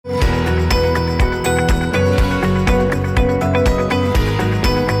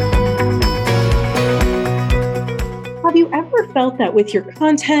felt that with your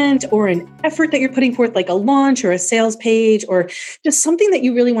content or an effort that you're putting forth, like a launch or a sales page, or just something that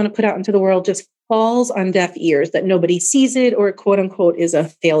you really want to put out into the world just falls on deaf ears, that nobody sees it or quote unquote is a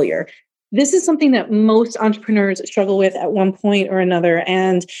failure? This is something that most entrepreneurs struggle with at one point or another.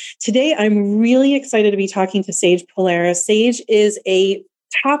 And today I'm really excited to be talking to Sage Polaris. Sage is a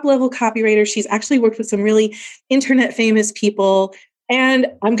top-level copywriter. She's actually worked with some really internet famous people. And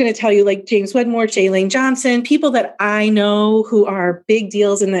I'm going to tell you, like James Wedmore, Jay Lane Johnson, people that I know who are big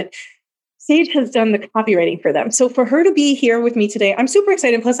deals and that Sage has done the copywriting for them. So for her to be here with me today, I'm super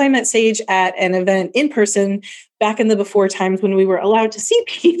excited. Plus, I met Sage at an event in person back in the before times when we were allowed to see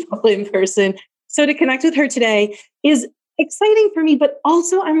people in person. So to connect with her today is exciting for me, but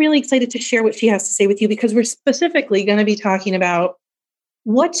also I'm really excited to share what she has to say with you, because we're specifically going to be talking about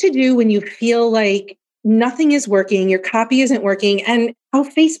what to do when you feel like nothing is working, your copy isn't working, and how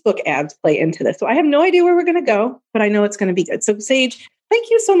Facebook ads play into this. So I have no idea where we're going to go, but I know it's going to be good. So Sage, thank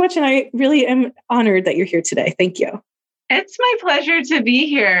you so much. And I really am honored that you're here today. Thank you. It's my pleasure to be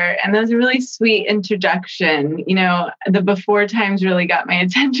here. And that was a really sweet introduction. You know, the before times really got my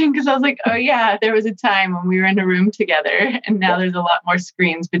attention because I was like, oh yeah, there was a time when we were in a room together and now there's a lot more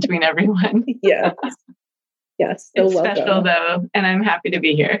screens between everyone. Yes. Yes. So it's welcome. Special though. And I'm happy to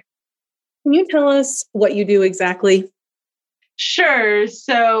be here. Can you tell us what you do exactly? Sure.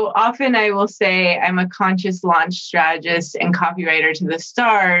 So often I will say I'm a conscious launch strategist and copywriter to the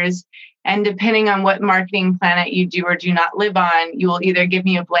stars. And depending on what marketing planet you do or do not live on, you will either give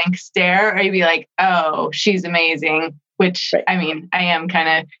me a blank stare or you'll be like, oh, she's amazing, which right. I mean, I am kind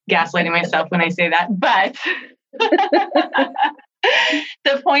of gaslighting myself when I say that. But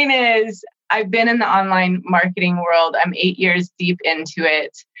the point is, I've been in the online marketing world. I'm 8 years deep into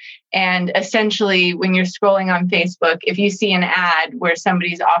it. And essentially, when you're scrolling on Facebook, if you see an ad where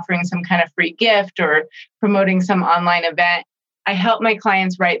somebody's offering some kind of free gift or promoting some online event, I help my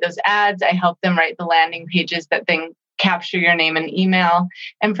clients write those ads. I help them write the landing pages that then capture your name and email.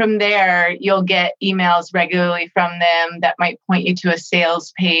 And from there, you'll get emails regularly from them that might point you to a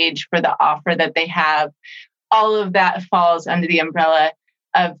sales page for the offer that they have. All of that falls under the umbrella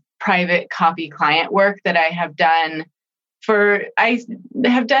of private copy client work that I have done I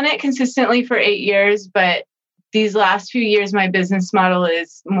have done it consistently for 8 years, but these last few years, my business model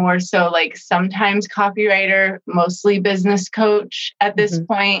is more so like sometimes copywriter, mostly business coach at this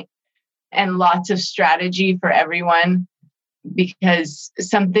point, and lots of strategy for everyone. Because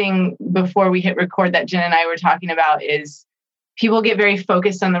something before we hit record that Jen and I were talking about is people get very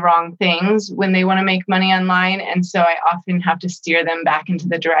focused on the wrong things when they want to make money online. And so I often have to steer them back into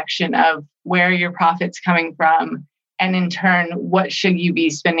the direction of where are your profits coming from? And in turn, what should you be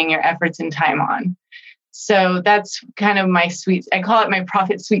spending your efforts and time on? So that's kind of I call it my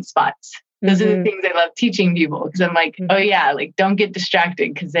profit sweet spots. Those are the things I love teaching people because I'm like, oh yeah, like don't get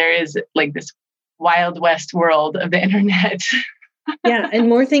distracted because there is like this wild west world of the internet. Yeah. And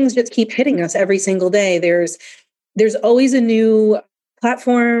more things just keep hitting us every single day. There's always a new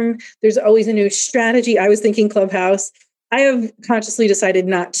platform. There's always a new strategy. I was thinking Clubhouse. I have consciously decided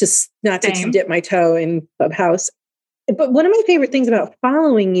not to dip my toe in Clubhouse. But one of my favorite things about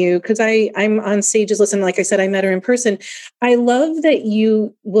following you, because I'm on Sage's list, and like I said, I met her in person. I love that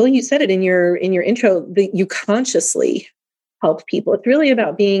you said it in your intro, that you consciously help people. It's really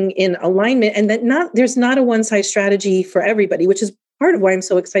about being in alignment, and that there's not a one-size strategy for everybody, which is part of why I'm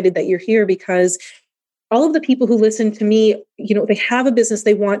so excited that you're here, because all of the people who listen to me, you know, they have a business,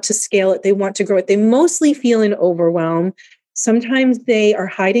 they want to scale it, they want to grow it. They mostly feel an overwhelm. Sometimes they are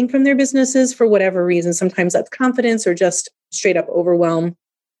hiding from their businesses for whatever reason. Sometimes that's confidence or just straight up overwhelm.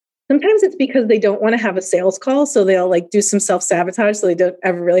 Sometimes it's because they don't want to have a sales call. So they'll like do some self-sabotage so they don't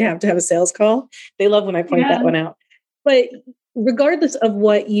ever really have to have a sales call. They love when I point that one out. But regardless of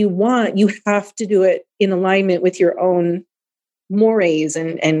what you want, you have to do it in alignment with your own mores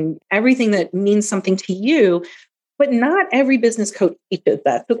and everything that means something to you. But not every business coach teaches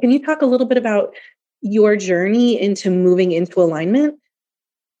that. So can you talk a little bit about your journey into moving into alignment?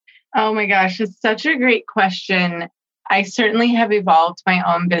 Oh my gosh, it's such a great question. I certainly have evolved my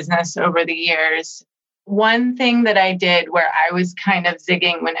own business over the years. One thing that I did where I was kind of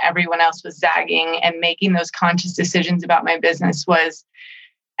zigging when everyone else was zagging and making those conscious decisions about my business was,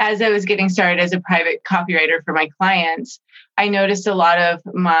 as I was getting started as a private copywriter for my clients, I noticed a lot of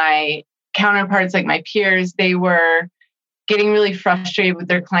my counterparts, like my peers, they were getting really frustrated with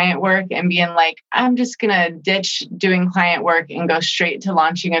their client work and being like, I'm just going to ditch doing client work and go straight to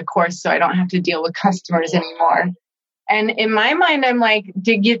launching a course so I don't have to deal with customers anymore. And in my mind, I'm like,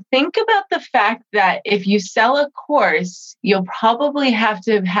 did you think about the fact that if you sell a course, you'll probably have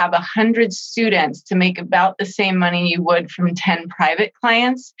to have 100 students to make about the same money you would from 10 private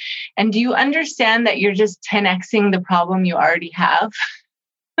clients? And do you understand that you're just 10xing the problem you already have?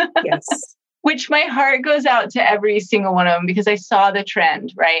 Yes. Which my heart goes out to every single one of them because I saw the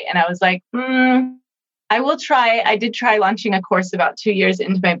trend, right? And I was like, I will try. I did try launching a course about 2 years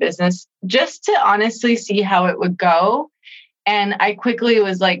into my business just to honestly see how it would go. And I quickly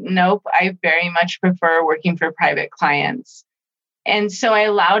was like, nope, I very much prefer working for private clients. And so I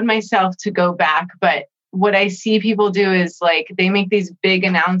allowed myself to go back. But what I see people do is like, they make these big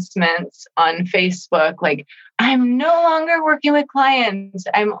announcements on Facebook, like, I'm no longer working with clients.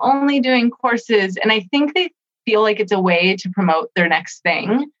 I'm only doing courses. And I think they feel like it's a way to promote their next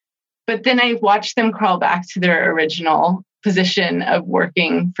thing. But then I watch them crawl back to their original position of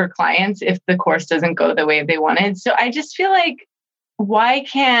working for clients if the course doesn't go the way they wanted. So I just feel like, why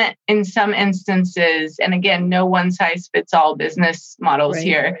can't, in some instances, and again, no one size fits all business models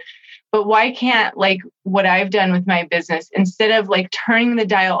here, but why can't, like what I've done with my business, instead of like turning the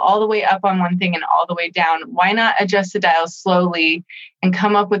dial all the way up on one thing and all the way down, why not adjust the dial slowly and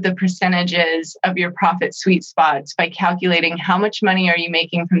come up with the percentages of your profit sweet spots by calculating how much money are you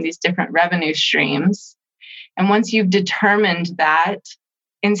making from these different revenue streams? And once you've determined that,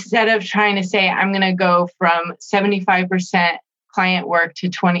 instead of trying to say, I'm going to go from 75% client work to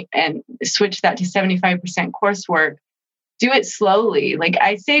 20 and switch that to 75% coursework, do it slowly. Like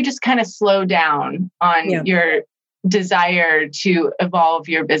I say, just kind of slow down on your desire to evolve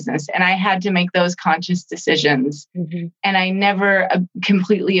your business. And I had to make those conscious decisions. And I never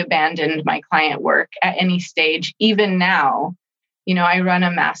completely abandoned my client work at any stage. Even now, you know, I run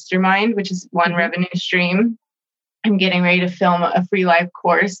a mastermind, which is one revenue stream. I'm getting ready to film a free live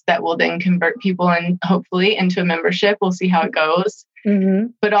course that will then convert people and hopefully into a membership. We'll see how it goes.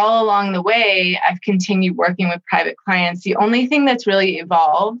 But all along the way, I've continued working with private clients. The only thing that's really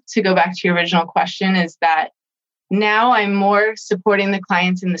evolved, to go back to your original question, is that now I'm more supporting the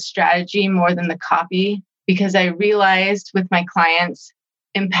clients in the strategy more than the copy, because I realized with my clients,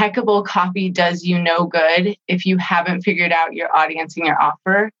 impeccable copy does you no good if you haven't figured out your audience and your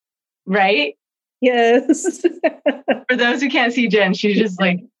offer, right? Yes. For those who can't see Jen, she just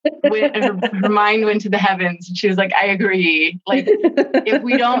like her mind went to the heavens. And she was like, I agree. Like if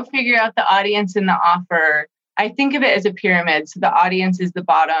we don't figure out the audience and the offer, I think of it as a pyramid. So the audience is the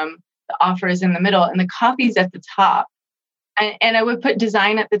bottom, the offer is in the middle, and the copy is at the top. And I would put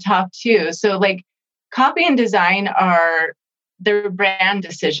design at the top too. So like copy and design they're brand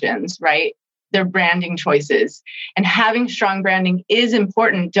decisions, right? They're branding choices, and having strong branding is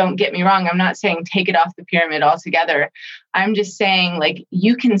important. Don't get me wrong. I'm not saying take it off the pyramid altogether. I'm just saying like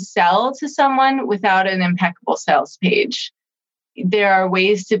you can sell to someone without an impeccable sales page. There are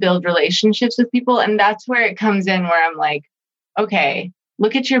ways to build relationships with people. And that's where it comes in, where I'm like, okay,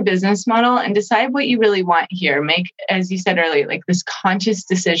 look at your business model and decide what you really want here. Make, as you said earlier, like this conscious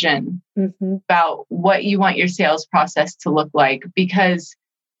decision about what you want your sales process to look like, because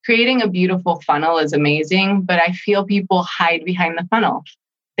creating a beautiful funnel is amazing, but I feel people hide behind the funnel.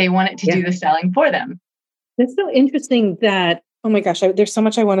 They want it to do the selling for them. That's so interesting that, oh my gosh, there's so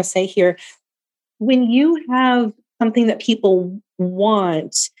much I want to say here. When you have something that people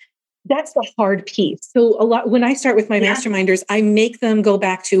want, that's the hard piece. So when I start with my masterminders, I make them go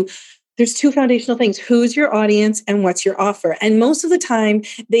back to, there's two foundational things. Who's your audience and what's your offer? And most of the time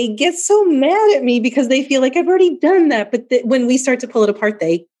they get so mad at me because they feel like I've already done that. But when we start to pull it apart,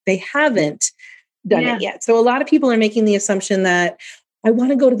 they haven't done it yet. So a lot of people are making the assumption that I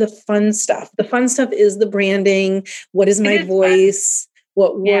want to go to the fun stuff. The fun stuff is the branding. What is my voice?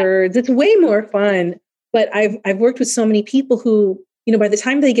 What words? It's way more fun. But I've worked with so many people who, you know, by the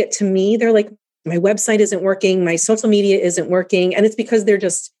time they get to me, they're like, my website isn't working. My social media isn't working. And it's because they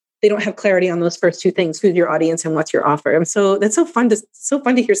don't have clarity on those first two things: who's your audience and what's your offer. And so that's so fun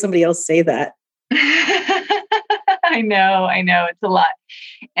to hear somebody else say that. I know. It's a lot.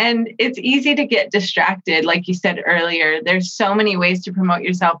 And it's easy to get distracted. Like you said earlier, there's so many ways to promote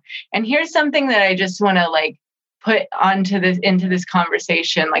yourself. And here's something that I just want to like put into this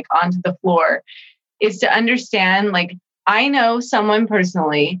conversation, like onto the floor, is to understand, like, I know someone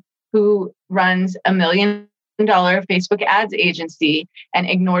personally who runs $1 million Facebook ads agency and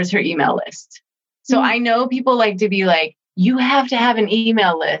ignores her email list. So I know people like to be like, you have to have an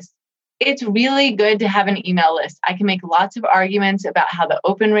email list. It's really good to have an email list. I can make lots of arguments about how the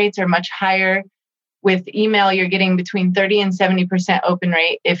open rates are much higher. With email, you're getting between 30 and 70% open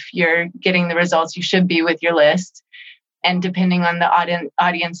rate if you're getting the results you should be with your list. And depending on the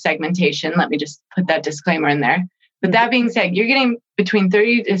audience segmentation, let me just put that disclaimer in there. But that being said, you're getting between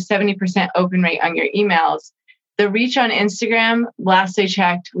 30 to 70% open rate on your emails. The reach on Instagram, last I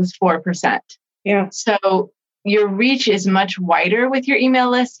checked, was 4%. Yeah. So your reach is much wider with your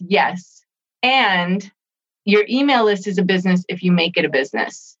email list. Yes. And your email list is a business if you make it a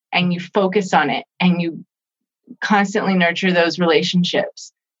business and you focus on it and you constantly nurture those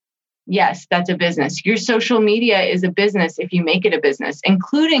relationships. Yes, that's a business. Your social media is a business if you make it a business,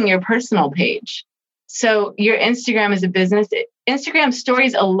 including your personal page. So your Instagram is a business. Instagram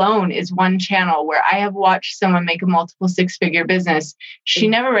stories alone is one channel where I have watched someone make a multiple six-figure business. She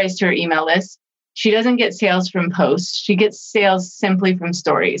never writes to her email list. She doesn't get sales from posts. She gets sales simply from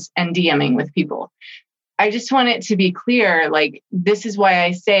stories and DMing with people. I just want it to be clear, like, this is why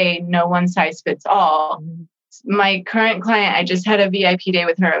I say no one size fits all. My current client, I just had a VIP day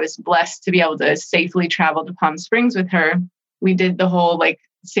with her. I was blessed to be able to safely travel to Palm Springs with her. We did the whole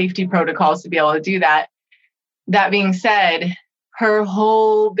safety protocols to be able to do that. That being said, her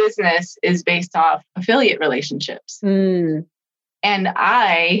whole business is based off affiliate relationships. And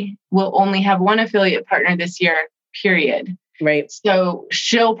I will only have one affiliate partner this year, period. Right. So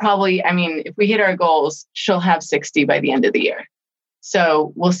she'll probably, if we hit our goals, she'll have 60 by the end of the year.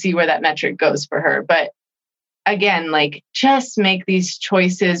 So we'll see where that metric goes for her. But again, just make these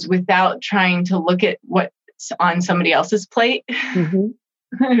choices without trying to look at what's on somebody else's plate.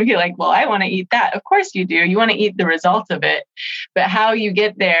 Be like, well, I want to eat that. Of course you do. You want to eat the results of it. But how you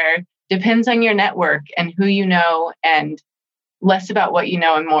get there depends on your network and who you know, and less about what you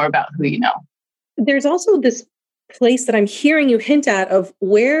know and more about who you know. There's also this place that I'm hearing you hint at of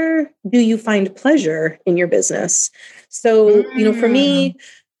where do you find pleasure in your business? So, for me,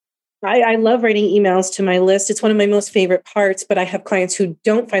 I love writing emails to my list. It's one of my most favorite parts, but I have clients who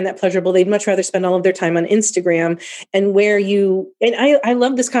don't find that pleasurable. They'd much rather spend all of their time on Instagram. And I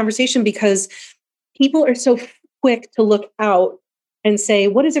love this conversation because people are so quick to look out and say,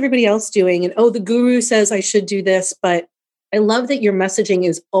 what is everybody else doing? And, the guru says I should do this. But I love that your messaging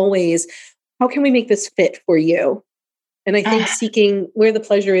is always, how can we make this fit for you? And I think seeking where the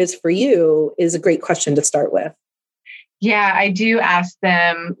pleasure is for you is a great question to start with. Yeah, I do ask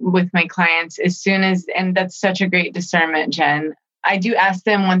them with my clients as soon as, and that's such a great discernment, Jen. I do ask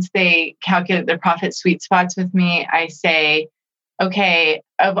them once they calculate their profit sweet spots with me, I say, okay,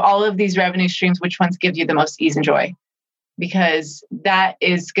 of all of these revenue streams, which ones give you the most ease and joy? Because that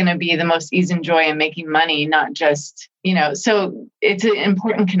is going to be the most ease and joy in making money, not just, so it's an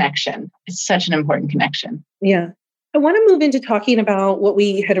important connection. It's such an important connection. Yeah. I want to move into talking about what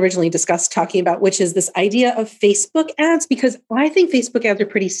we had originally discussed talking about, which is this idea of Facebook ads, because I think Facebook ads are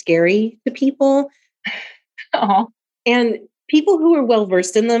pretty scary to people. And people who are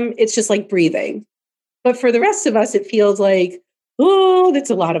well-versed in them, it's just like breathing. But for the rest of us, it feels like, that's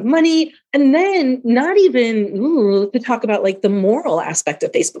a lot of money. And then not even to talk about the moral aspect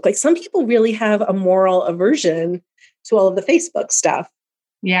of Facebook. Some people really have a moral aversion to all of the Facebook stuff.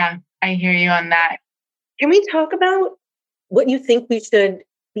 Yeah, I hear you on that. Can we talk about what you think we should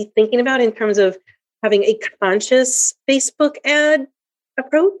be thinking about in terms of having a conscious Facebook ad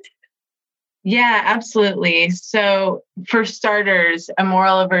approach? Yeah, absolutely. So for starters, a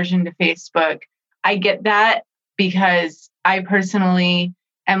moral aversion to Facebook. I get that because I personally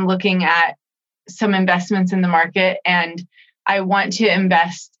am looking at some investments in the market and I want to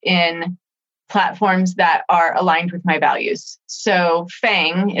invest in platforms that are aligned with my values. So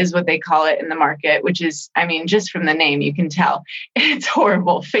FANG is what they call it in the market, which is, just from the name, you can tell it's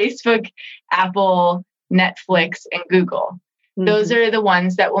horrible. Facebook, Apple, Netflix, and Google. Those are the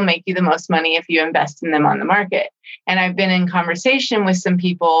ones that will make you the most money if you invest in them on the market. And I've been in conversation with some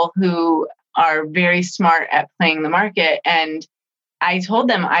people who are very smart at playing the market. And I told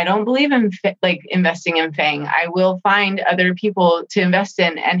them, I don't believe in investing in FANG. I will find other people to invest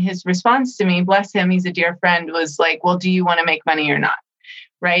in. And his response to me, bless him, he's a dear friend, was like, well, do you want to make money or not?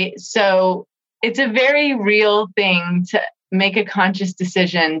 Right. So it's a very real thing to make a conscious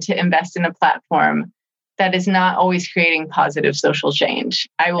decision to invest in a platform that is not always creating positive social change.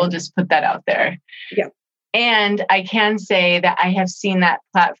 I will just put that out there. Yeah. And I can say that I have seen that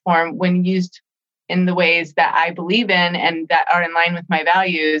platform, when used in the ways that I believe in and that are in line with my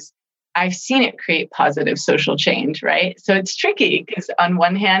values, I've seen it create positive social change, right? So it's tricky because on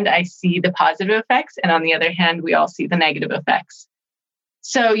one hand, I see the positive effects, and on the other hand, we all see the negative effects.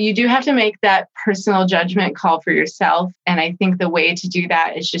 So you do have to make that personal judgment call for yourself. And I think the way to do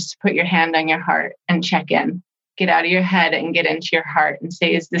that is just to put your hand on your heart and check in. Get out of your head and get into your heart and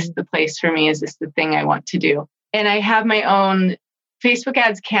say, is this the place for me? Is this the thing I want to do? And I have my own. Facebook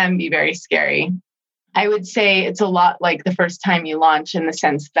ads can be very scary. I would say it's a lot like the first time you launch, in the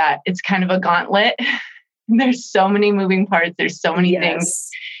sense that it's kind of a gauntlet. There's so many moving parts. There's so many things.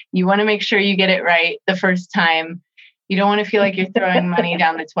 You want to make sure you get it right the first time. You don't want to feel like you're throwing money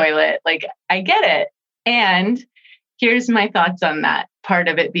down the toilet. Like, I get it. And here's my thoughts on that part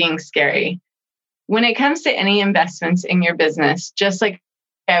of it being scary. When it comes to any investments in your business, just like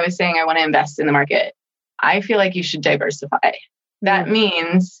I was saying, I want to invest in the market. I feel like you should diversify. That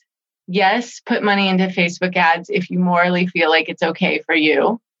means, yes, put money into Facebook ads if you morally feel like it's okay for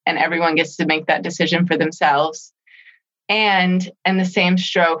you, and everyone gets to make that decision for themselves. And in the same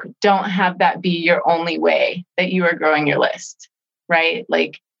stroke, don't have that be your only way that you are growing your list, right?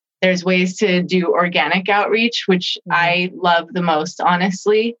 Like, there's ways to do organic outreach, which I love the most,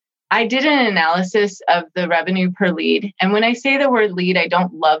 honestly. I did an analysis of the revenue per lead. And when I say the word lead, I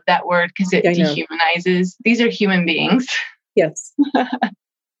don't love that word because it dehumanizes. These are human beings. Yes.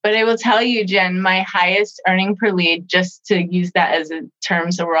 But I will tell you, Jen, my highest earning per lead, just to use that as a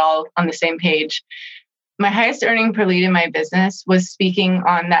term so we're all on the same page, my highest earning per lead in my business was speaking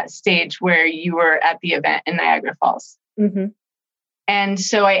on that stage where you were at the event in Niagara Falls. Mm-hmm. And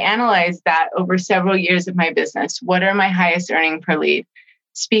so I analyzed that over several years of my business. What are my highest earning per lead?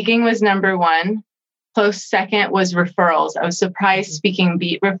 Speaking was number one. Close second was referrals. I was surprised speaking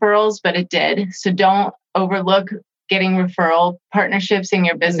beat referrals, but it did. So don't overlook getting referral partnerships in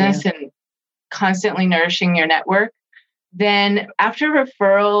your business and constantly nourishing your network. Then after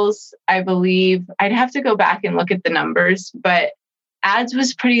referrals, I believe I'd have to go back and look at the numbers, but ads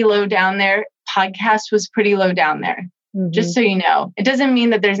was pretty low down there. Podcast was pretty low down there. Just so you know, it doesn't mean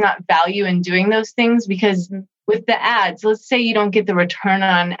that there's not value in doing those things, because with the ads, let's say you don't get the return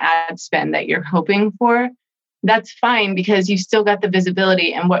on ad spend that you're hoping for. That's fine, because you still got the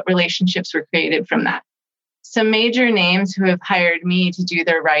visibility and what relationships were created from that. Some major names who have hired me to do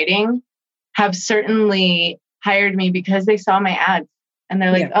their writing have certainly hired me because they saw my ads and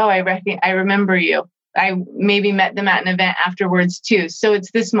they're like, oh, I remember you. I maybe met them at an event afterwards too. So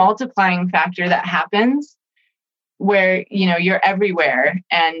it's this multiplying factor that happens where, you know, you're everywhere,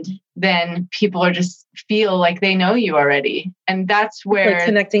 and then people are just feel like they know you already. And that's where like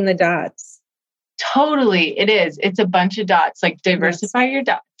connecting the dots. Totally. It is. It's a bunch of dots, like diversify your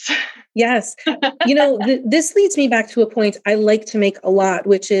dots. Yes. You know, this leads me back to a point I like to make a lot,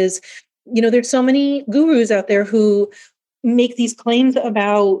 which is, you know, there's so many gurus out there who make these claims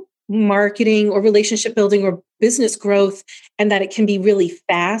about marketing or relationship building or business growth, and that it can be really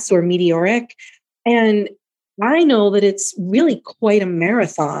fast or meteoric. And I know that it's really quite a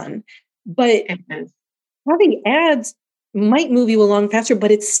marathon, but having ads might move you along faster, but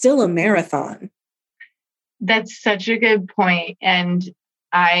it's still a marathon. That's such a good point. And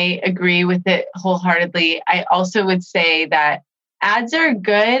I agree with it wholeheartedly. I also would say that ads are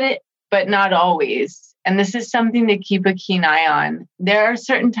good, but not always. And this is something to keep a keen eye on. There are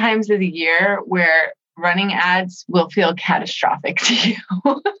certain times of the year where running ads will feel catastrophic to you.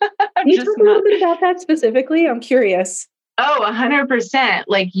 Can you talk a little bit about that specifically? I'm curious. Oh, 100%.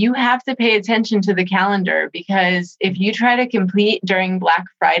 Like, you have to pay attention to the calendar, because if you try to compete during Black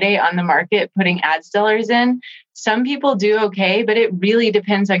Friday on the market, putting ads dollars in, some people do okay, but it really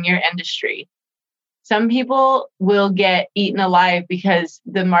depends on your industry. Some people will get eaten alive because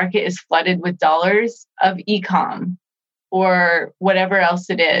the market is flooded with dollars of e-com or whatever else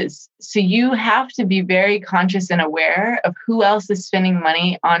it is. So you have to be very conscious and aware of who else is spending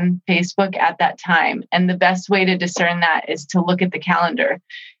money on Facebook at that time. And the best way to discern that is to look at the calendar.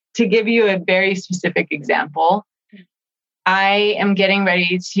 To give you a very specific example, I am getting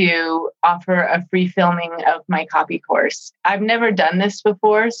ready to offer a free filming of my copy course. I've never done this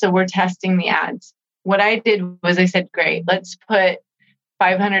before, so we're testing the ads. What I did was I said, great, let's put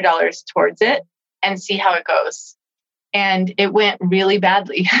 $500 towards it and see how it goes. And it went really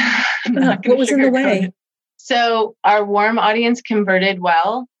badly. What was in the way? So our warm audience converted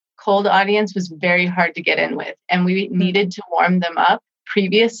well. Cold audience was very hard to get in with. And we needed to warm them up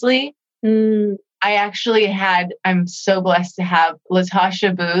previously. I'm so blessed to have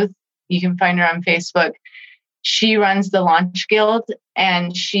Latasha Booth. You can find her on Facebook. She runs the Launch Guild,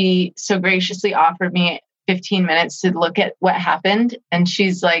 and she so graciously offered me 15 minutes to look at what happened. And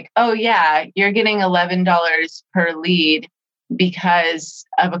she's like, oh yeah, you're getting $11 per lead because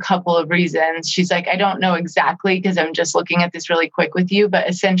of a couple of reasons. She's like, I don't know exactly because I'm just looking at this really quick with you. But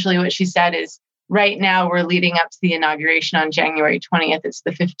essentially what she said is, right now we're leading up to the inauguration on January 20th. It's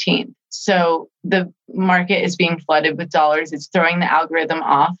the 15th. So the market is being flooded with dollars. It's throwing the algorithm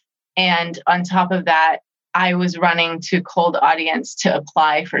off. And on top of that, I was running to cold audience to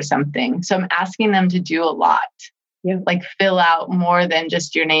apply for something. So I'm asking them to do a lot, like fill out more than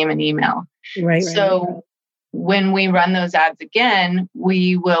just your name and email. Right. So when we run those ads again,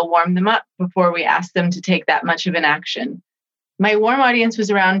 we will warm them up before we ask them to take that much of an action. My warm audience was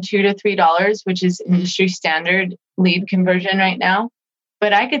around $2 to $3, which is industry standard lead conversion right now.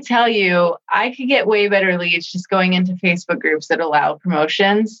 But I could tell you, I could get way better leads just going into Facebook groups that allow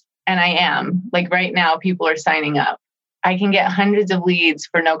promotions. And I am. Like right now, people are signing up. I can get hundreds of leads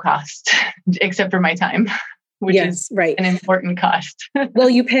for no cost, except for my time, which is right. An important cost. Well,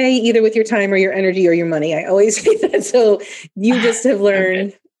 you pay either with your time or your energy or your money. I always say that. So you just have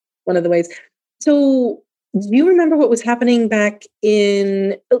learned one of the ways. So do you remember what was happening back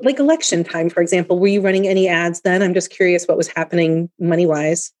in like election time, for example? Were you running any ads then? I'm just curious what was happening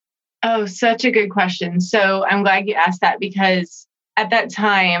money-wise. Oh, such a good question. So I'm glad you asked that, because at that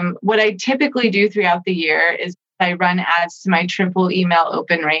time, what I typically do throughout the year is I run ads to my triple email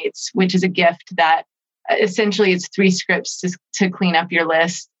open rates, which is a gift that essentially it's 3 scripts to clean up your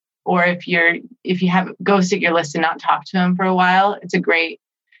list. Or if you have ghosted your list and not talked to them for a while, it's a great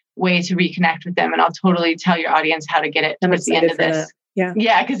way to reconnect with them. And I'll totally tell your audience how to get it towards the end of this. That.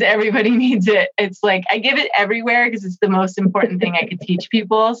 Yeah, because everybody needs it. It's like I give it everywhere because it's the most important thing I could teach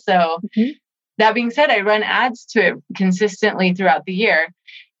people. So that being said, I run ads to it consistently throughout the year.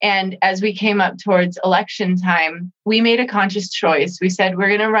 And as we came up towards election time, we made a conscious choice. We said, we're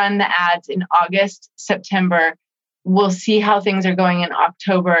going to run the ads in August, September. We'll see how things are going in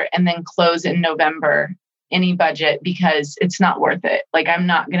October and then close in November, any budget, because it's not worth it. Like I'm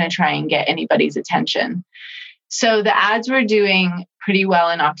not going to try and get anybody's attention. So the ads were doing pretty well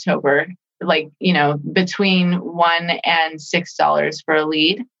in October, like, between $1 and $6 for a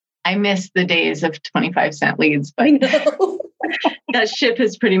lead. I miss the days of 25-cent leads, but that ship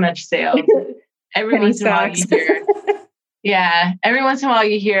has pretty much sailed. Every once in a while you hear, every once in a while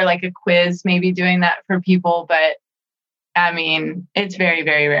you hear like a quiz, maybe doing that for people, but I mean, it's very,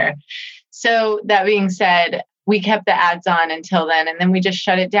 very rare. So that being said, we kept the ads on until then, and then we just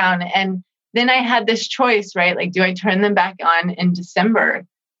shut it down. And then I had this choice, right? Like, do I turn them back on in December?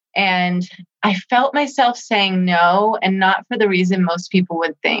 And I felt myself saying no, and not for the reason most people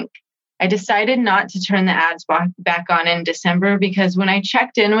would think. I decided not to turn the ads back on in December because when I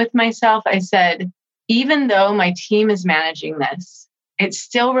checked in with myself, I said, even though my team is managing this, it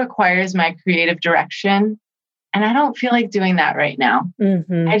still requires my creative direction. And I don't feel like doing that right now.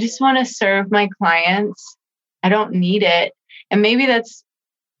 Mm-hmm. I just want to serve my clients. I don't need it. And maybe that's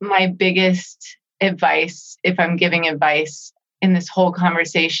my biggest advice, if I'm giving advice in this whole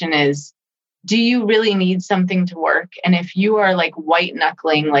conversation, is do you really need something to work? And if you are like white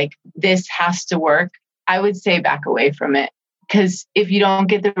knuckling, like this has to work, I would say back away from it. Because if you don't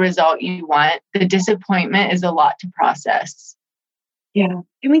get the result you want, the disappointment is a lot to process. Yeah.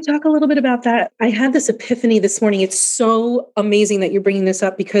 Can we talk a little bit about that? I had this epiphany this morning. It's so amazing that you're bringing this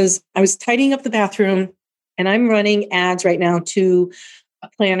up because I was tidying up the bathroom and I'm running ads right now to a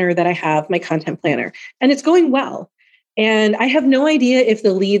planner that I have, my content planner, and it's going well. And I have no idea if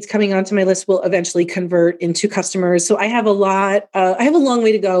the leads coming onto my list will eventually convert into customers. So I have a long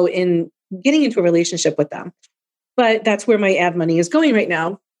way to go in getting into a relationship with them. But that's where my ad money is going right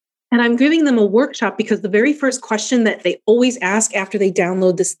now. And I'm giving them a workshop because the very first question that they always ask after they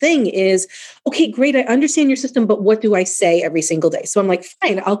download this thing is, okay, great, I understand your system, but what do I say every single day? So I'm like,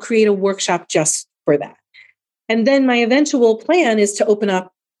 fine, I'll create a workshop just for that. And then my eventual plan is to open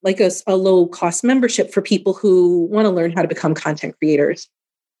up like a low cost membership for people who want to learn how to become content creators.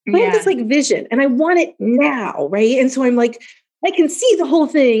 I have this like vision and I want it now, right? And so I'm like, I can see the whole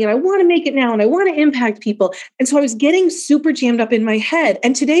thing and I want to make it now and I want to impact people. And so I was getting super jammed up in my head.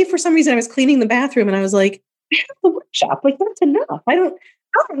 And today, for some reason, I was cleaning the bathroom and I was like, I have the workshop. Like, that's enough. I don't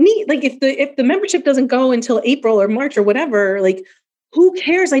need, like, if the membership doesn't go until April or March or whatever, like, who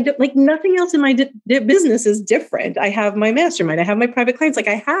cares? I don't, like, nothing else in my business is different. I have my mastermind. I have my private clients. Like,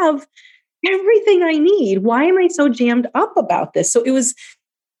 I have everything I need. Why am I so jammed up about this? So it was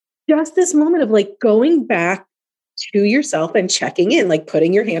just this moment of like going back to yourself and checking in, like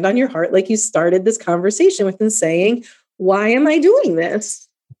putting your hand on your heart, like you started this conversation with, and saying, why am I doing this?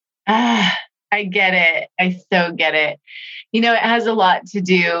 I get it. I so get it. It has a lot to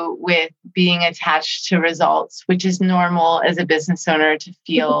do with being attached to results, which is normal as a business owner to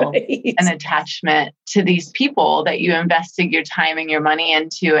feel an attachment to these people that you invested your time and your money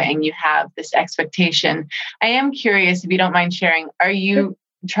into, and you have this expectation. I am curious, if you don't mind sharing, are you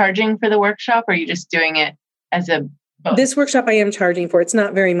charging for the workshop or are you just doing it as a bonus? This workshop I am charging for. It's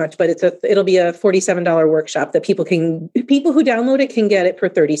not very much, but it'll be a $47 workshop that people who download it can get it for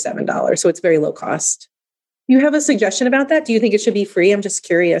 $37. So it's very low cost. You have a suggestion about that? Do you think it should be free? I'm just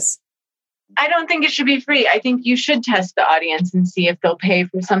curious. I don't think it should be free. I think you should test the audience and see if they'll pay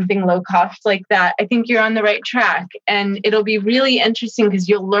for something low cost like that. I think you're on the right track, and it'll be really interesting because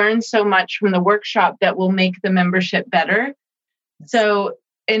you'll learn so much from the workshop that will make the membership better. So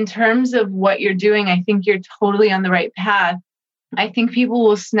in terms of what you're doing, I think you're totally on the right path. I think people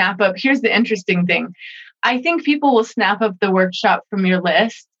will snap up. Here's the interesting thing. I think people will snap up the workshop from your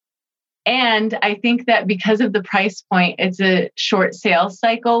list. And I think that because of the price point, it's a short sales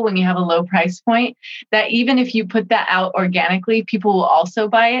cycle when you have a low price point, that even if you put that out organically, people will also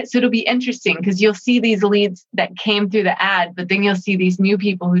buy it. So it'll be interesting because you'll see these leads that came through the ad, but then you'll see these new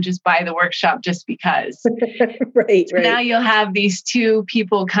people who just buy the workshop just because. Right. Now you'll have these two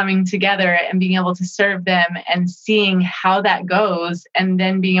people coming together and being able to serve them and seeing how that goes, and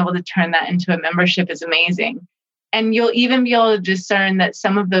then being able to turn that into a membership is amazing. And you'll even be able to discern that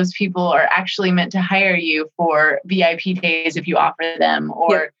some of those people are actually meant to hire you for VIP days if you offer them,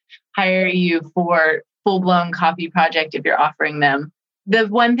 or hire you for full-blown copy project if you're offering them. The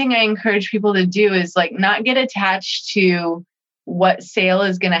one thing I encourage people to do is like not get attached to what sale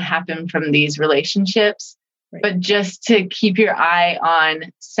is going to happen from these relationships, but just to keep your eye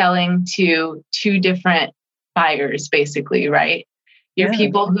on selling to two different buyers, basically, right? Your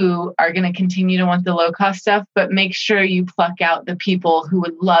people who are going to continue to want the low cost stuff, but make sure you pluck out the people who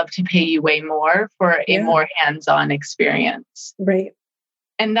would love to pay you way more for a more hands-on experience. Right.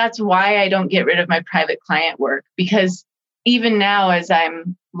 And that's why I don't get rid of my private client work, because even now, as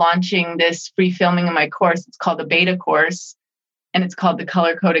I'm launching this free filming of my course, it's called the beta course, and it's called the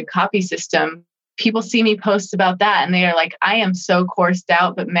color coded copy system. People see me post about that and they are like, I am so coursed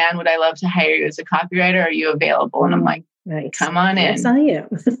out, but man, would I love to hire you as a copywriter? Are you available? And I'm like, nice. Come on in. Yes, I am.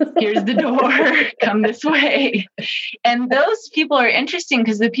 Here's the door. Come this way. And those people are interesting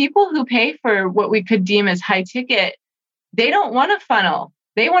because the people who pay for what we could deem as high ticket, they don't want a funnel.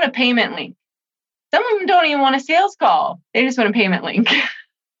 They want a payment link. Some of them don't even want a sales call. They just want a payment link.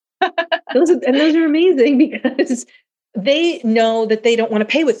 those are amazing because they know that they don't want to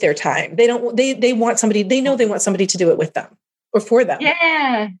pay with their time. They want somebody, they know they want somebody to do it with them. Or for them.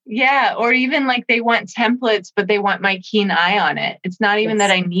 Yeah. Or even like they want templates, but they want my keen eye on it. It's not even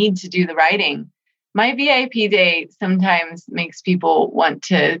that I need to do the writing. My VIP day sometimes makes people want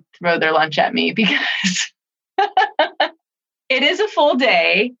to throw their lunch at me because it is a full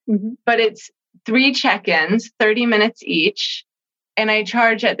day, but it's 3 check-ins, 30 minutes each. And I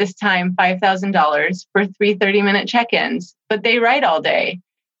charge at this time $5,000 for 3 30-minute check-ins, but they write all day,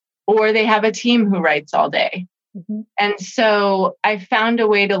 or they have a team who writes all day. And so I found a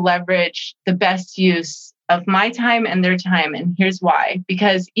way to leverage the best use of my time and their time. And here's why.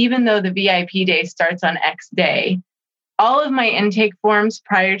 Because even though the VIP day starts on X day, all of my intake forms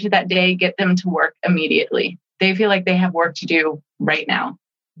prior to that day get them to work immediately. They feel like they have work to do right now.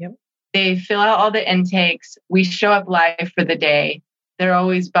 Yep. They fill out all the intakes. We show up live for the day. They're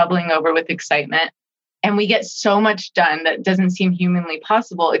always bubbling over with excitement. And we get so much done that doesn't seem humanly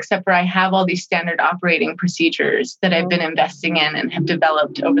possible, except for I have all these standard operating procedures that I've been investing in and have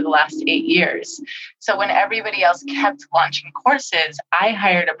developed over the last 8 years. So when everybody else kept launching courses, I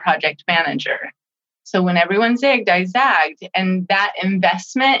hired a project manager. So when everyone zagged, I zagged. And that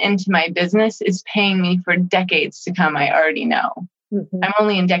investment into my business is paying me for decades to come. I already know. I'm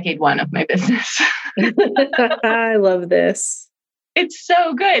only in decade 1 of my business. I love this. It's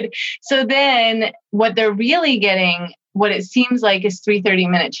so good. So then what they're really getting, what it seems like is 3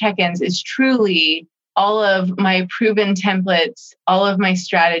 30-minute check-ins, is truly all of my proven templates, all of my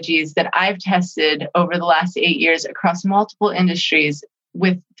strategies that I've tested over the last 8 years across multiple industries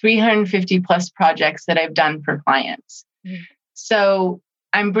with 350 plus projects that I've done for clients. So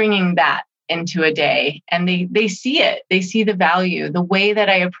I'm bringing that into a day, and they see it. They see the value. The way that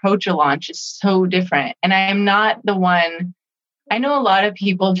I approach a launch is so different. And I am not the one. I know a lot of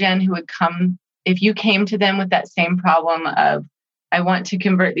people, Jen, who would come, if you came to them with that same problem of, I want to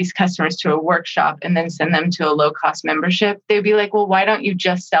convert these customers to a workshop and then send them to a low-cost membership, they'd be like, well, why don't you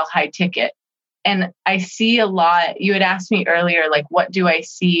just sell high ticket? And I see a lot. You had asked me earlier, like, what do I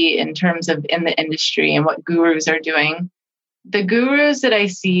see in terms of in the industry and what gurus are doing? The gurus that I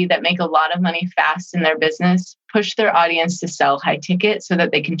see that make a lot of money fast in their business push their audience to sell high ticket so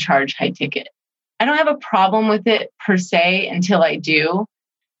that they can charge high ticket. I don't have a problem with it per se until I do.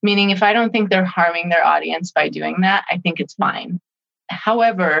 Meaning, if I don't think they're harming their audience by doing that, I think it's fine.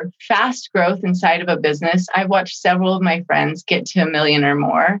 However, fast growth inside of a business, I've watched several of my friends get to $1 million or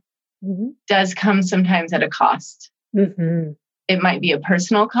more, does come sometimes at a cost. It might be a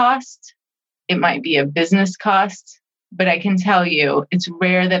personal cost. It might be a business cost. But I can tell you, it's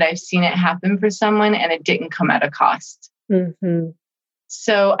rare that I've seen it happen for someone and it didn't come at a cost.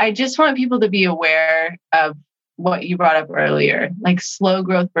 So I just want people to be aware of what you brought up earlier, like slow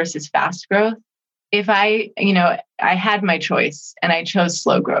growth versus fast growth. If I had my choice and I chose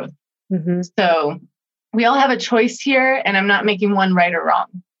slow growth. Mm-hmm. So we all have a choice here, and I'm not making one right or wrong.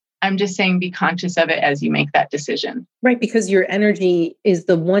 I'm just saying be conscious of it as you make that decision. Right, because your energy is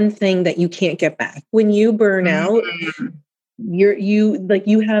the one thing that you can't get back. When you burn out,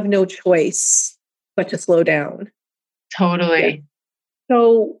 you have no choice but to slow down. Totally. Yeah.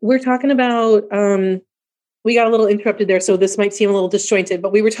 So we're talking about we got a little interrupted there, so this might seem a little disjointed,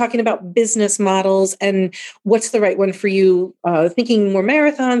 but we were talking about business models and what's the right one for you, thinking more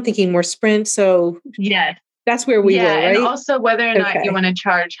marathon, thinking more sprint. So yes. That's where we were, right? And also whether or not you want to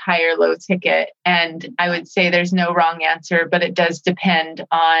charge high or low ticket. And I would say there's no wrong answer, but it does depend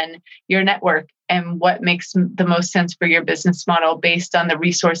on your network and what makes the most sense for your business model based on the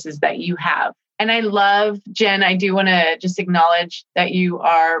resources that you have. And I love, Jen, I do want to just acknowledge that you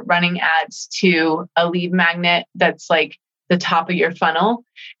are running ads to a lead magnet that's like the top of your funnel,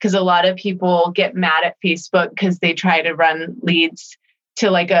 because a lot of people get mad at Facebook because they try to run leads to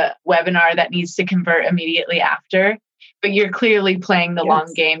like a webinar that needs to convert immediately after. But you're clearly playing the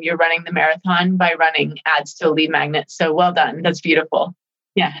long game. You're running the marathon by running ads to a lead magnet. So well done. That's beautiful.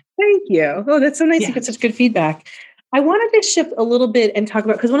 Yeah. Thank you. Oh, that's so nice to get such good feedback. I wanted to shift a little bit and talk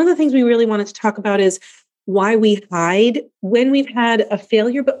about, because one of the things we really wanted to talk about is why we hide when we've had a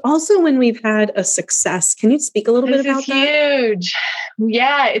failure, but also when we've had a success. Can you speak a little bit about that? This is huge.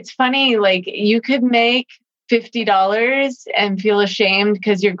 Yeah, it's funny. Like you could make $50 and feel ashamed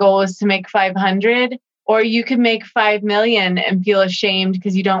because your goal is to make 500, or you could make 5 million and feel ashamed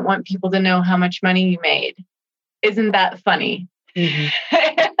because you don't want people to know how much money you made. Isn't that funny? Mm-hmm.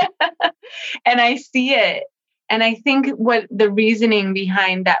 And I see it. And I think what the reasoning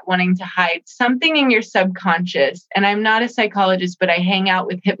behind that wanting to hide something in your subconscious, and I'm not a psychologist, but I hang out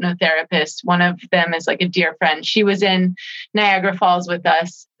with hypnotherapists. One of them is like a dear friend. She was in Niagara Falls with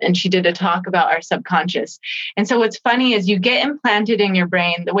us and she did a talk about our subconscious. And so what's funny is you get implanted in your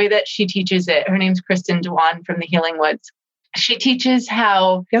brain the way that she teaches it. Her name's Kristen Dwan from the Healing Woods. She teaches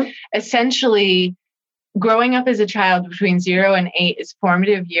how essentially growing up as a child between 0 and 8 is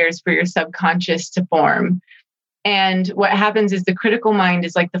formative years for your subconscious to form. And what happens is the critical mind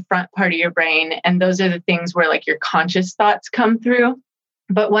is like the front part of your brain. And those are the things where like your conscious thoughts come through.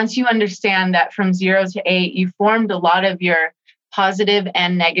 But once you understand that from 0 to 8, you formed a lot of your positive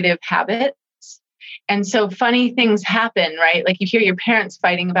and negative habits. And so funny things happen, right? Like you hear your parents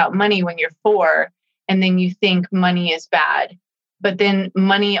fighting about money when you're 4, and then you think money is bad. But then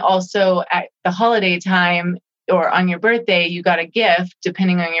money also at the holiday time or on your birthday, you got a gift,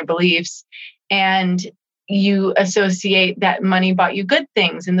 depending on your beliefs. And you associate that money bought you good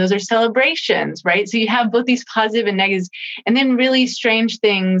things, and those are celebrations, right? So you have both these positive and negatives, and then really strange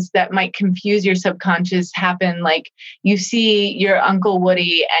things that might confuse your subconscious happen. Like you see your Uncle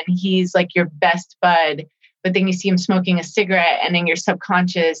Woody and he's like your best bud, but then you see him smoking a cigarette, and in your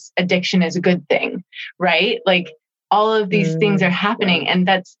subconscious, addiction is a good thing, right? Like all of these things are happening, and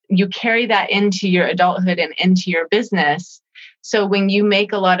you carry that into your adulthood and into your business. So when you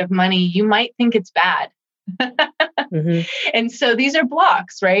make a lot of money, you might think it's bad. Mm-hmm. And so these are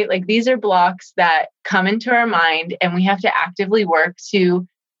blocks, right? Like these are blocks that come into our mind, and we have to actively work to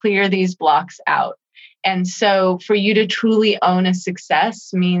clear these blocks out. And so for you to truly own a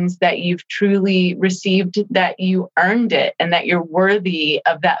success means that you've truly received, that you earned it, and that you're worthy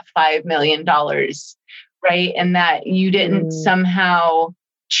of that $5 million, right? And that you didn't somehow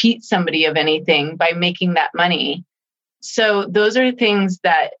cheat somebody of anything by making that money. So those are things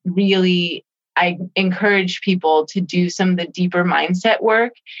that really I encourage people to do some of the deeper mindset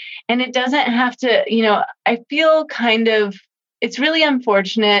work. And it doesn't have to, I feel it's really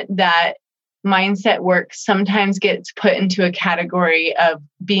unfortunate that mindset work sometimes gets put into a category of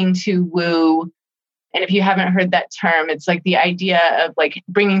being too woo. And if you haven't heard that term, it's like the idea of like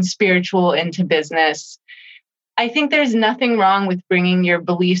bringing spiritual into business. I think there's nothing wrong with bringing your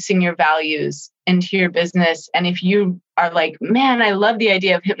beliefs and your values into your business. And if you are like, man, I love the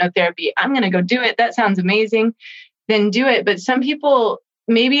idea of hypnotherapy, I'm going to go do it, that sounds amazing, then do it. But some people,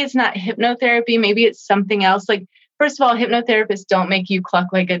 maybe it's not hypnotherapy, maybe it's something else. Like, first of all, hypnotherapists don't make you cluck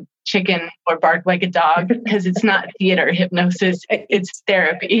like a chicken or bark like a dog, because it's not theater hypnosis, it's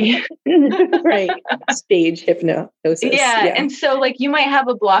therapy. Right. Stage hypnosis. Yeah. And so like you might have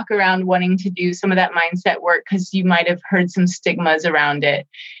a block around wanting to do some of that mindset work because you might have heard some stigmas around it.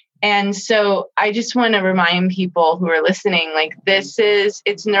 And so I just want to remind people who are listening, like it's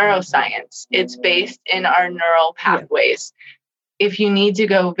neuroscience. It's based in our neural pathways. if you need to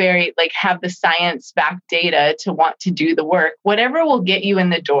go have the science backed data to want to do the work, whatever will get you in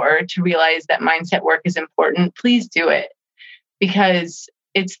the door to realize that mindset work is important, please do it, because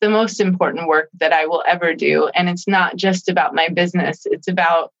it's the most important work that I will ever do. And it's not just about my business. It's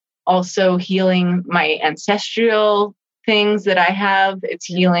about also healing my ancestral things that I have. It's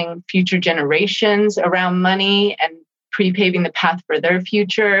healing future generations around money and pre-paving the path for their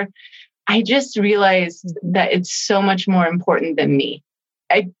future. I just realized that it's so much more important than me.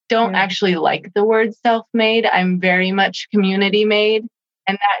 I don't actually like the word self-made. I'm very much community made.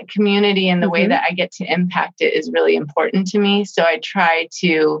 And that community and the way that I get to impact it is really important to me. So I try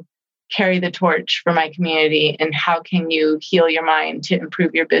to carry the torch for my community. And how can you heal your mind to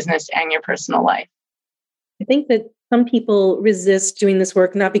improve your business and your personal life? I think that some people resist doing this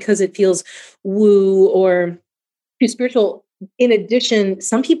work, not because it feels woo or too spiritual. In addition,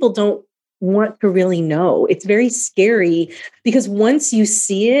 some people don't want to really know. It's very scary because once you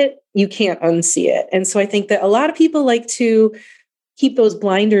see it, you can't unsee it. And so I think that a lot of people like to keep those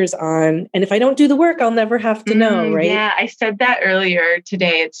blinders on. And if I don't do the work, I'll never have to know, right? Yeah, I said that earlier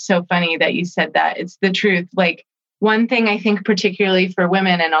today. It's so funny that you said that. It's the truth. Like, one thing I think particularly for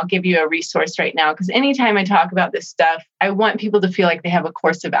women, and I'll give you a resource right now, because anytime I talk about this stuff, I want people to feel like they have a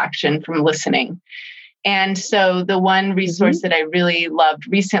course of action from listening. And so the one resource that I really loved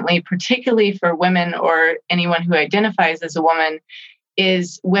recently, particularly for women or anyone who identifies as a woman,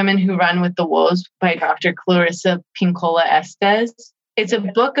 is Women Who Run with the Wolves by Dr. Clarissa Pinkola Estes. It's a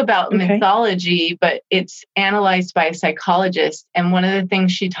book about mythology, but it's analyzed by a psychologist. And one of the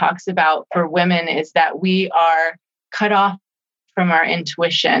things she talks about for women is that we are cut off from our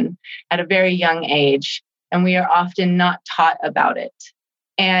intuition at a very young age, and we are often not taught about it.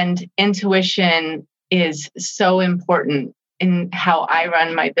 And intuition is so important in how I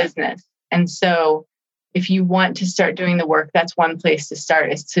run my business. And so if you want to start doing the work, that's one place to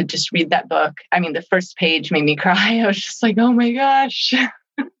start, is to just read that book. I mean, the first page made me cry. I was just like, oh my gosh.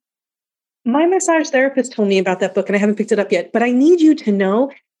 My massage therapist told me about that book and I haven't picked it up yet, but I need you to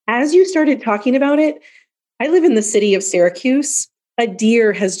know, as you started talking about it, I live in the city of Syracuse. A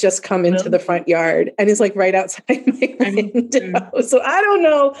deer has just come into the front yard and is like right outside my window. So I don't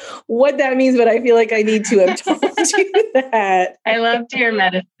know what that means, but I feel like I need to have told you that. I love deer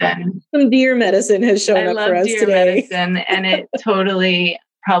medicine. Some deer medicine has shown up for us today. Medicine, and it totally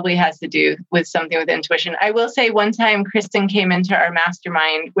probably has to do with something with intuition. I will say one time Kristen came into our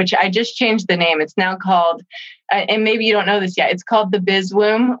mastermind, which I just changed the name. It's now called, and maybe you don't know this yet, it's called the Biz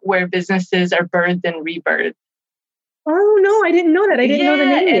Womb, where businesses are birthed and rebirthed. Oh, no, I didn't know that. I didn't know the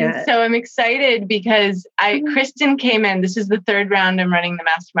name yet. And so I'm excited because Kristen came in. This is the third round I'm running the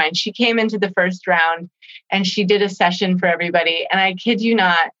mastermind. She came into the first round and she did a session for everybody. And I kid you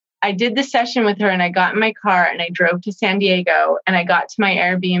not, I did the session with her and I got in my car and I drove to San Diego and I got to my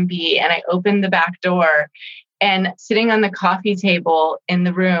Airbnb and I opened the back door, and sitting on the coffee table in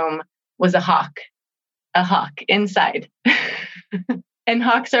the room was a hawk inside. And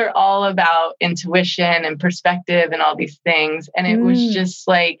hawks are all about intuition and perspective and all these things. And it was just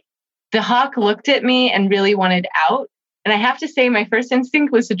like, the hawk looked at me and really wanted out. And I have to say, my first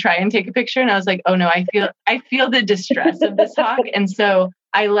instinct was to try and take a picture. And I was like, oh no, I feel the distress of this hawk. And so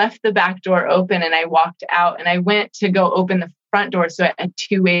I left the back door open and I walked out and I went to go open the front door. So I had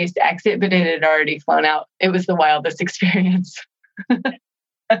two ways to exit, but it had already flown out. It was the wildest experience.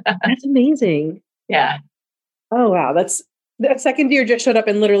 That's amazing. Yeah. Oh, wow. That second deer just showed up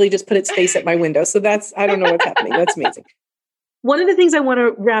and literally just put its face at my window. So I don't know what's happening. That's amazing. One of the things I want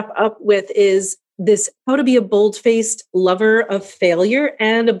to wrap up with is this: how to be a bold-faced lover of failure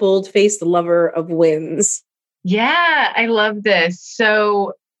and a bold-faced lover of wins. Yeah, I love this.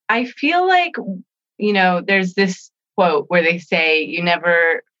 So I feel like, there's this quote where they say, you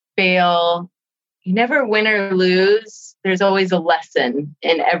never fail, you never win or lose. There's always a lesson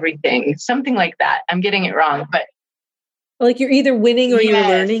in everything. Something like that. I'm getting it wrong, but like you're either winning or you're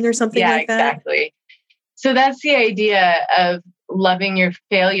learning or something like that. Yeah, exactly. So that's the idea of loving your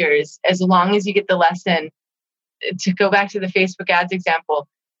failures. As long as you get the lesson. To go back to the Facebook ads example,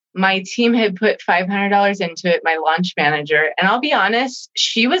 my team had put $500 into it, my launch manager. And I'll be honest,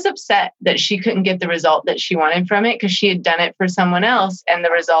 she was upset that she couldn't get the result that she wanted from it because she had done it for someone else and the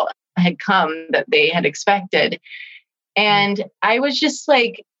result had come that they had expected. And I was just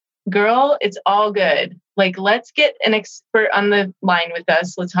like, girl, it's all good. Like, let's get an expert on the line with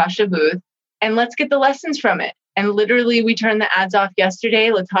us, Latasha Booth, and let's get the lessons from it. And literally, we turned the ads off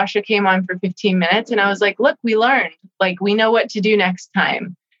yesterday. Latasha came on for 15 minutes and I was like, look, we learned. Like, we know what to do next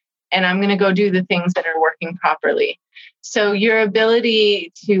time. And I'm going to go do the things that are working properly. So your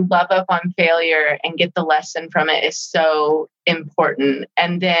ability to love up on failure and get the lesson from it is so important.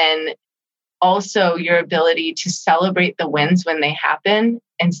 And then also your ability to celebrate the wins when they happen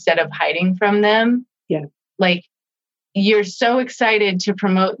instead of hiding from them. Yeah. Like you're so excited to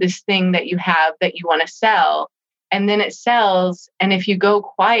promote this thing that you have that you want to sell, and then it sells. And if you go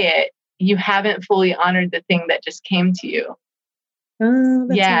quiet, you haven't fully honored the thing that just came to you. Oh,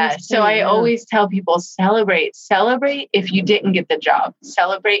 that's Yeah. nice. So I always tell people celebrate if you didn't get the job,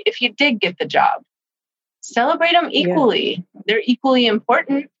 celebrate if you did get the job, celebrate them equally. Yeah. They're equally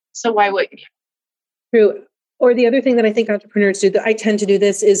important. So why wouldn't you? True. Or the other thing that I think entrepreneurs do, that I tend to do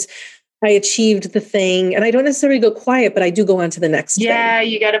this, is I achieved the thing and I don't necessarily go quiet, but I do go on to the next thing. Yeah.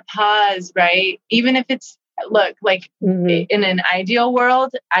 You got to pause, right? Even if it's, look, like in an ideal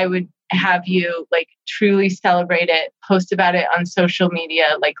world, I would have you like truly celebrate it, post about it on social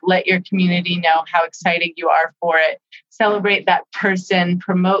media, like let your community know how excited you are for it, celebrate that person,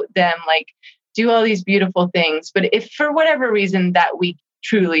 promote them, like do all these beautiful things. But if for whatever reason that week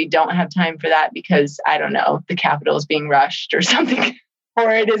truly don't have time for that because I don't know, the Capitol is being rushed or something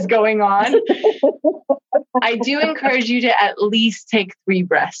horrid is going on, I do encourage you to at least take 3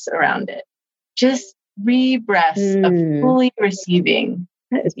 breaths around it. Just 3 breaths of fully receiving.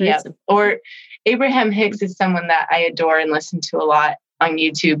 Yeah. Or Abraham Hicks is someone that I adore and listen to a lot on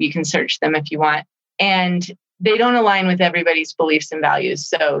YouTube. You can search them if you want. And they don't align with everybody's beliefs and values.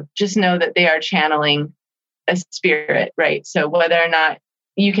 So just know that they are channeling a spirit, right? So whether or not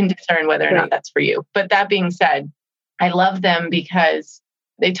you can discern whether or not that's for you. But that being said, I love them because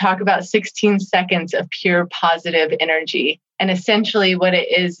they talk about 16 seconds of pure positive energy. And essentially what it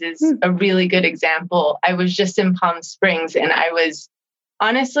is a really good example. I was just in Palm Springs and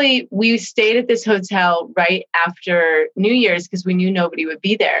honestly, we stayed at this hotel right after New Year's because we knew nobody would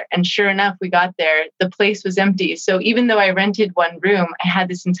be there. And sure enough, we got there, the place was empty. So even though I rented one room, I had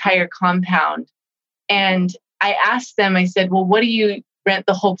this entire compound. And I asked them, I said, well, what do you rent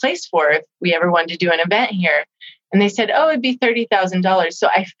the whole place for if we ever wanted to do an event here? And they said, oh, it'd be $30,000. So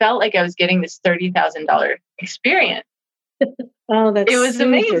I felt like I was getting this $30,000 experience. Oh, it was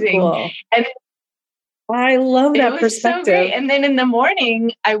amazing. Cool. And I love that perspective. So great. And then in the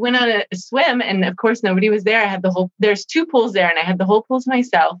morning, I went on a swim, and of course, nobody was there. I had there's 2 pools there, and I had the whole pool to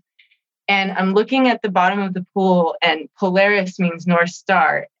myself. And I'm looking at the bottom of the pool, and Polaris means North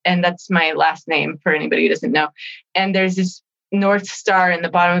Star. And that's my last name for anybody who doesn't know. And there's this North Star in the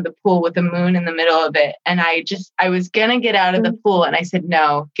bottom of the pool with a moon in the middle of it. And I was going to get out of the pool, and I said,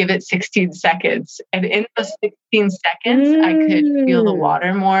 no, give it 16 seconds. And in those 16 seconds, I could feel the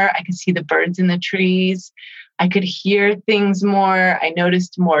water more. I could see the birds in the trees. I could hear things more. I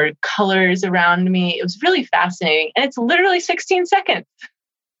noticed more colors around me. It was really fascinating. And it's literally 16 seconds.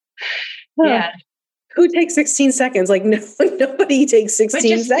 Huh. Yeah. Who takes 16 seconds? Like nobody takes 16 but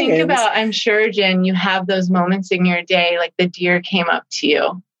just seconds. Think about, I'm sure, Jen, you have those moments in your day, like the deer came up to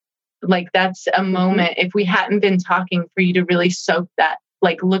you. Like that's a moment. If we hadn't been talking, for you to really soak that,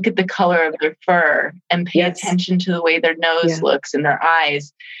 like look at the color of their fur and pay attention to the way their nose looks and their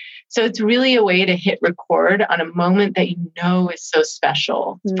eyes. So it's really a way to hit record on a moment that you know is so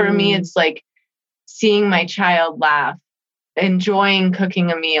special. For me, it's like seeing my child laugh, enjoying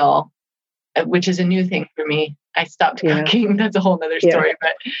cooking a meal, which is a new thing for me. I stopped cooking. That's a whole nother story.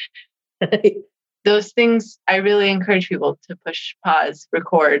 But those things, I really encourage people to push pause,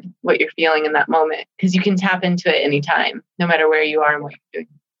 record what you're feeling in that moment, because you can tap into it anytime, no matter where you are and what you're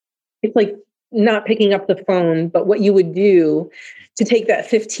doing. It's like not picking up the phone, but what you would do to take that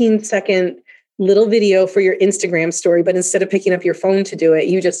 15-second little video for your Instagram story, but instead of picking up your phone to do it,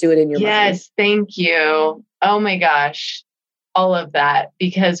 you just do it in your mind. Yes, thank you. Oh my gosh. All of that,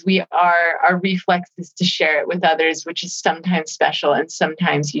 because our reflex is to share it with others, which is sometimes special. And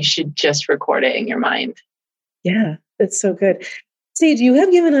sometimes you should just record it in your mind. Yeah, that's so good. Sage, you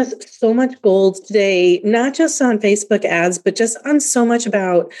have given us so much gold today, not just on Facebook ads, but just on so much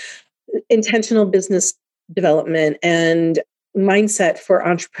about intentional business development and mindset for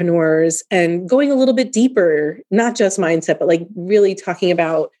entrepreneurs, and going a little bit deeper, not just mindset, but like really talking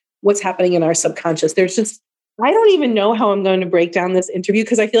about what's happening in our subconscious. I don't even know how I'm going to break down this interview,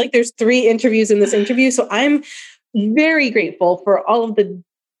 because I feel like there's 3 interviews in this interview. So I'm very grateful for all of the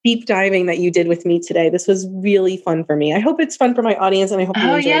deep diving that you did with me today. This was really fun for me. I hope it's fun for my audience, and I hope you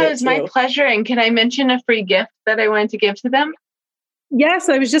enjoyed it. It was my pleasure. And can I mention a free gift that I wanted to give to them? Yes,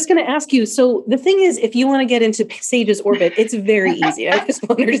 I was just going to ask you. So the thing is, if you want to get into Sage's orbit, it's very easy. I just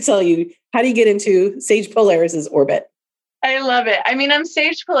wanted to tell you, how do you get into Sage Polaris's orbit? I love it. I mean, I'm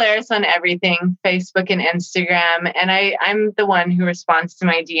Sage Polaris on everything, Facebook and Instagram. And I'm the one who responds to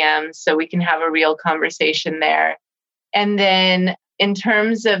my DMs, so we can have a real conversation there. And then in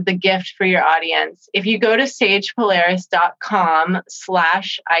terms of the gift for your audience, if you go to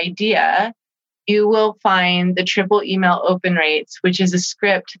sagepolaris.com/idea, you will find the triple email open rates, which is a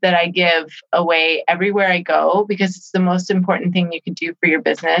script that I give away everywhere I go because it's the most important thing you can do for your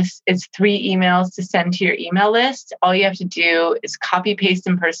business. It's 3 emails to send to your email list. All you have to do is copy, paste,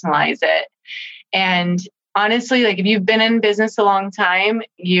 and personalize it. And honestly, like if you've been in business a long time,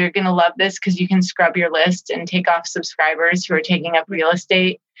 you're going to love this because you can scrub your list and take off subscribers who are taking up real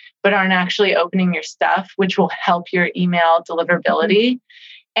estate, but aren't actually opening your stuff, which will help your email deliverability.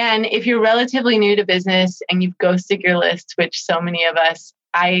 And if you're relatively new to business and you've ghosted your list, which so many of us,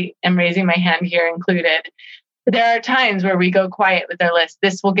 I am raising my hand here included, there are times where we go quiet with our list.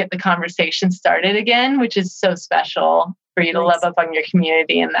 This will get the conversation started again, which is so special for you to love up on your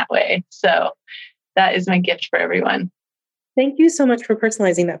community in that way. So that is my gift for everyone. Thank you so much for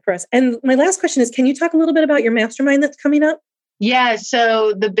personalizing that for us. And my last question is, can you talk a little bit about your mastermind that's coming up? Yeah.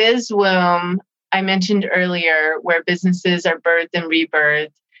 So the Biz Womb I mentioned earlier, where businesses are birthed and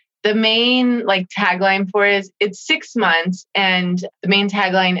rebirthed. The main tagline for it is it's 6 months. And the main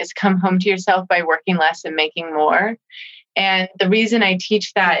tagline is come home to yourself by working less and making more. And the reason I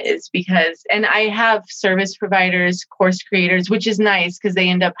teach that is because, and I have service providers, course creators, which is nice because they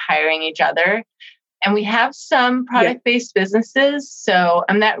end up hiring each other. And we have some product-based businesses. So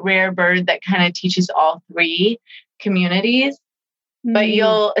I'm that rare bird that kind of teaches all 3 communities. But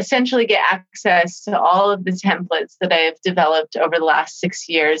you'll essentially get access to all of the templates that I've developed over the last 6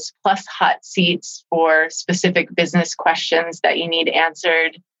 years, plus hot seats for specific business questions that you need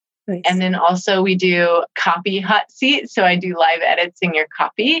answered. Nice. And then also we do copy hot seats. So I do live edits in your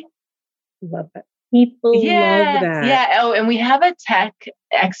copy. Love that. People love that. Yeah. Oh, and we have a tech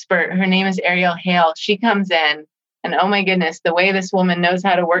expert. Her name is Ariel Hale. She comes in. And oh my goodness, the way this woman knows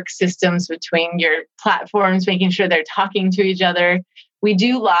how to work systems between your platforms, making sure they're talking to each other. We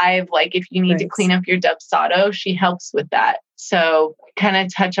do live, if you need to clean up your Dubsado, she helps with that. So kind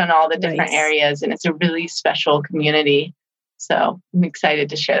of touch on all the different areas. And it's a really special community. So I'm excited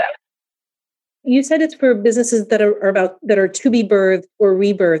to share that. You said it's for businesses that are to be birthed or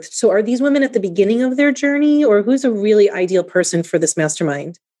rebirthed. So are these women at the beginning of their journey, or who's a really ideal person for this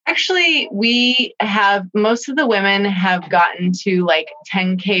mastermind? Actually, we have most of the women have gotten to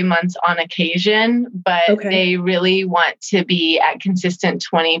 10K months on occasion, but they really want to be at consistent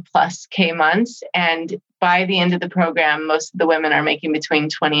 20 plus K months. And by the end of the program, most of the women are making between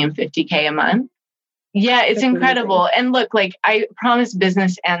 20 and 50K a month. Yeah, it's incredible. Amazing. And look, I promise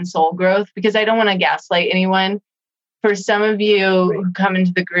business and soul growth because I don't want to gaslight anyone. For some of you who come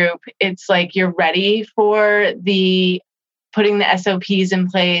into the group, it's you're ready for putting the SOPs in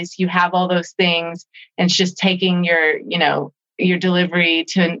place, you have all those things, and it's just taking your delivery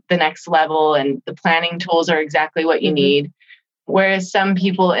to the next level, and the planning tools are exactly what you need. Whereas some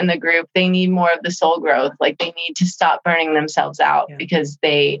people in the group, they need more of the soul growth. They need to stop burning themselves out because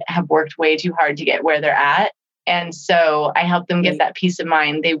they have worked way too hard to get where they're at. And so I help them get that peace of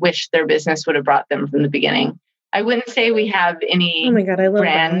mind. They wish their business would have brought them from the beginning. I wouldn't say we have any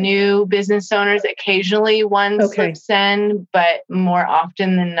brand new business owners. Occasionally one slips in, but more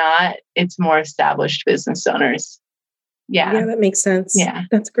often than not, it's more established business owners. Yeah, that makes sense. Yeah,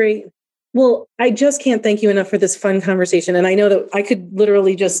 that's great. Well, I just can't thank you enough for this fun conversation. And I know that I could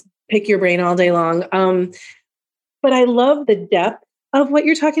literally just pick your brain all day long. But I love the depth of what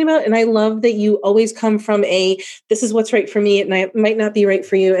you're talking about. And I love that you always come from this is what's right for me, and it might not be right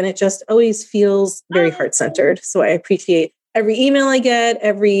for you. And it just always feels very heart-centered. So I appreciate every email I get,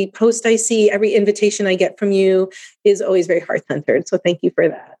 every post I see, every invitation I get from you is always very heart-centered. So thank you for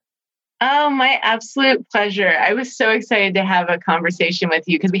that. Oh, my absolute pleasure. I was so excited to have a conversation with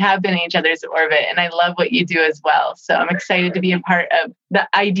you because we have been in each other's orbit, and I love what you do as well. So I'm excited to be a part of the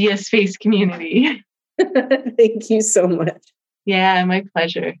Idea Space community. Thank you so much. Yeah, my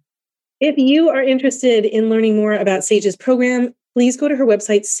pleasure. If you are interested in learning more about Sage's program, please go to her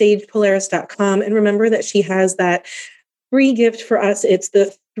website, sagepolaris.com. And remember that she has that free gift for us. It's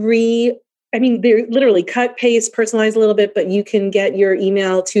the 3, they're literally cut, paste, personalize a little bit, but you can get your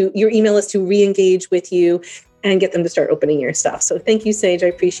email list to re-engage with you and get them to start opening your stuff. So thank you, Sage. I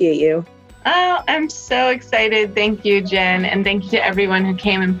appreciate you. Oh, I'm so excited. Thank you, Jen. And thank you to everyone who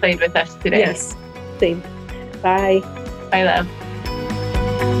came and played with us today. Yes. Same. Bye. Bye, love.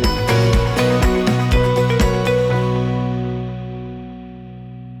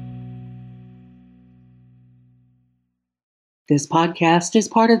 This podcast is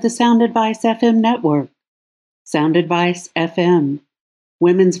part of the Sound Advice FM network. Sound Advice FM.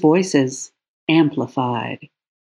 Women's voices amplified.